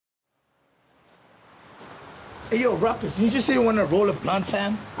Hey, yo, Ruckus, didn't you say you want to roll a blunt,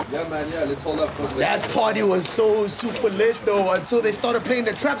 fam? Yeah, man, yeah, let's hold up for a second. That party was so super lit, though, until they started playing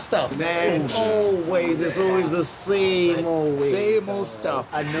the trap stuff. Man, always, it's always the same old way. Same old stuff.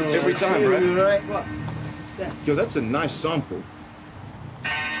 I know. Every time, right? What? What's that? Yo, that's a nice sample.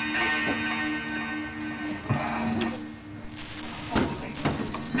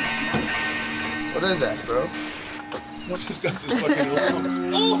 What is that, bro? What's just got this fucking little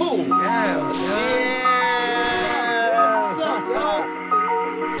song? Oh!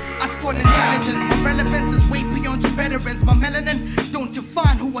 I sport intelligence, my relevance is way beyond your veterans. My melanin don't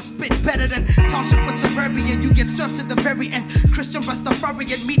define who I spit better than. Township or suburban, you get served to the very end. Christian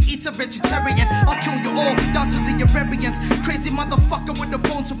Rastafarian, meat eater, vegetarian. I'll kill you all, down to the Arabians. Crazy motherfucker with a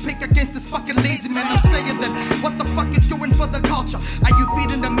bone to pick against this fucking lazy man. I'm saying then, what the fuck you doing for the culture? Are you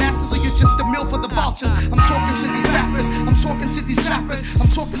feeding the masses or you just the meal for the vultures? I'm talking to these rappers, I'm talking to these rappers, I'm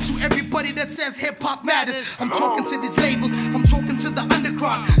talking to everybody that says hip-hop matters. I'm talking to these labels, I'm talking to the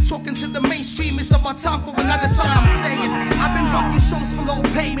underground, talking to the mainstream. It's about time for another song. I'm saying I've been rocking shows for low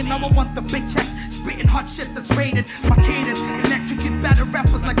payment. Now I want the big checks, spitting hot shit that's rated. My cadence, electrocute battle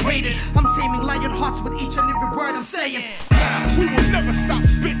rappers like rated. I'm taming lion hearts with each and every word I'm saying. We will never stop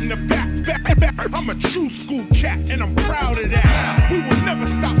spitting the back. I'm a true school cat and I'm proud of that. We will never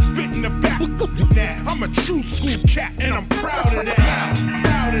stop spitting the back. I'm a true school cat and I'm proud of that.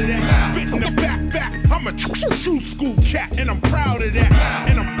 Proud of that. Spitting the back. I'm a true school cat and I'm proud of that.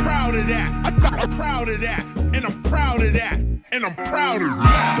 And I'm proud of that. I'm proud of that. And I'm proud of that. And I'm proud of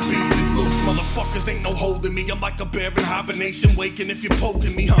that. The beast is loose, motherfuckers ain't no holding me. I'm like a bear in hibernation, waking if you're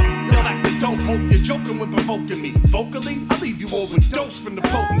poking me, huh? Y'all acting dope, hope you're joking when provoking me. Vocally, I leave you overdosed from the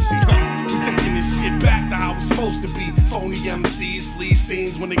potency, huh? We taking this shit back to how it's supposed to be. Phony MCs flee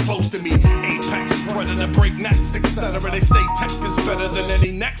scenes when they close to me. Apex predator, breaknecks, etc. They say tech is better than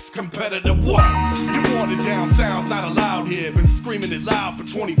any next competitor. What? Your watered down sounds not allowed here. Been screaming it loud for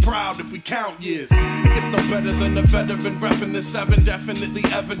 20 proud if we count years. It gets no better than a veteran repping the 7, definitely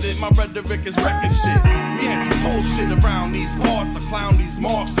evident. My rhetoric is wrecking shit. We anti-bullshit around these parts. I clown these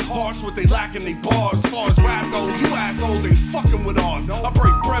marks. Hearts what they lack in they bars. As far as rap goes, you assholes ain't fucking with ours. I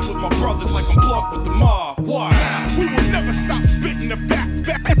break bread with my brothers like I'm plugged with the mob. Why? We will never stop spitting the back.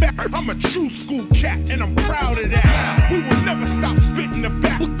 I'm a true school cat and I'm proud of that. We will never stop spitting the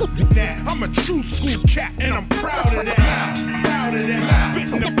back. I'm a true school cat and I'm proud of that. Proud of that.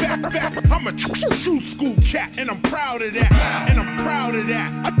 Spitting the back. I'm a true school cat and I'm proud of that. And I'm proud of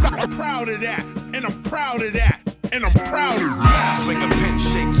that. I'm proud of that. And I'm proud of that. And I'm proud of that. Swing a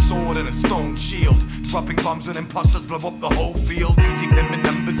pin-shaped sword and a stone shield. Dropping bombs on imposters, blow up the whole field. Leave them in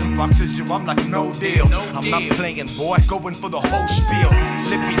numbers and boxes, yo, I'm like no deal. I'm not playing, boy, going for the whole spiel.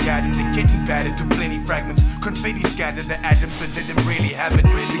 Let me guide him, they're getting battered to plenty fragments. Confetti scattered the atoms that didn't really have it.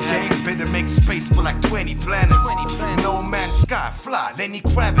 The game better make space for like 20 planets. No Man's Sky, fly, Lenny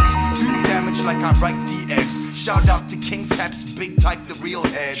Kravitz. Do damage like I write DS. Shout out to King Taps, Big Type, the real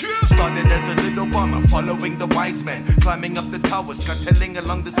head. Started as a little bummer, following the wise men. Climbing up the towers, scuttling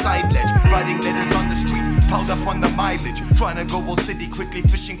along the side ledge. Writing letters on the street, piled up on the mileage. Trying to go all city quickly,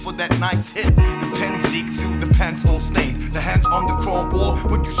 fishing for that nice hit. The pens leak through, the pants all stained. The hands on the chrome wall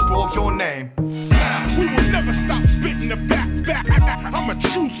when you scroll your name. We will never stop spitting the back. I'm a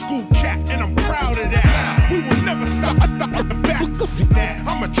true school cat and I'm proud of that. We will never stop the back.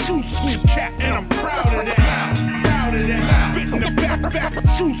 I'm a true school cat and I'm proud of that. Proud of that. Spitting the back.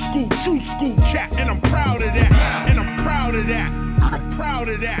 True school cat and I'm proud of that. And I'm proud of that. I'm proud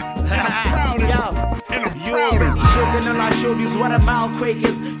of that. And I'm proud of that. And I'm You already shook and I showed you what a mild quake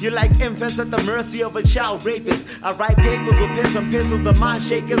is. You're like infants at the mercy of a child rapist. I write papers with pens and pencils, the mind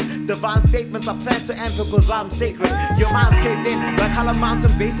shakers. Divine statements I plan to enter cause I'm sacred. Your mind's caved in like hollow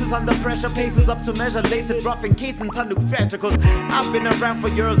mountain bases. Under pressure, paces up to measure. Lace it rough in case and ton Nuke fracture. Cause I've been around for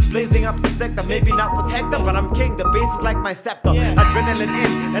years, blazing up the sector. Maybe not with Hector, but I'm king. The bass is like my scepter. Adrenaline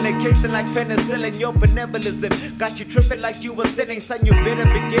in and it kicks in like penicillin. Your benevolism got you tripping like you were sitting. Son, you better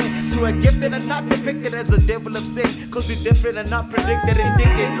begin to a gifted and not depicted as a devil of sin. Cause you're different and not predicted and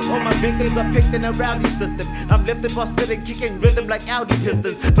addicted. All my victims are picked in a rowdy system. I'm lifted by spitting, kicking rhythm like Audi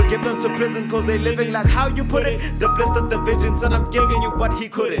pistons. Forgive them to prison cause they living like how you put it. The blistered division said I'm giving you what he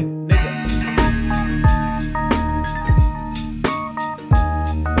couldn't.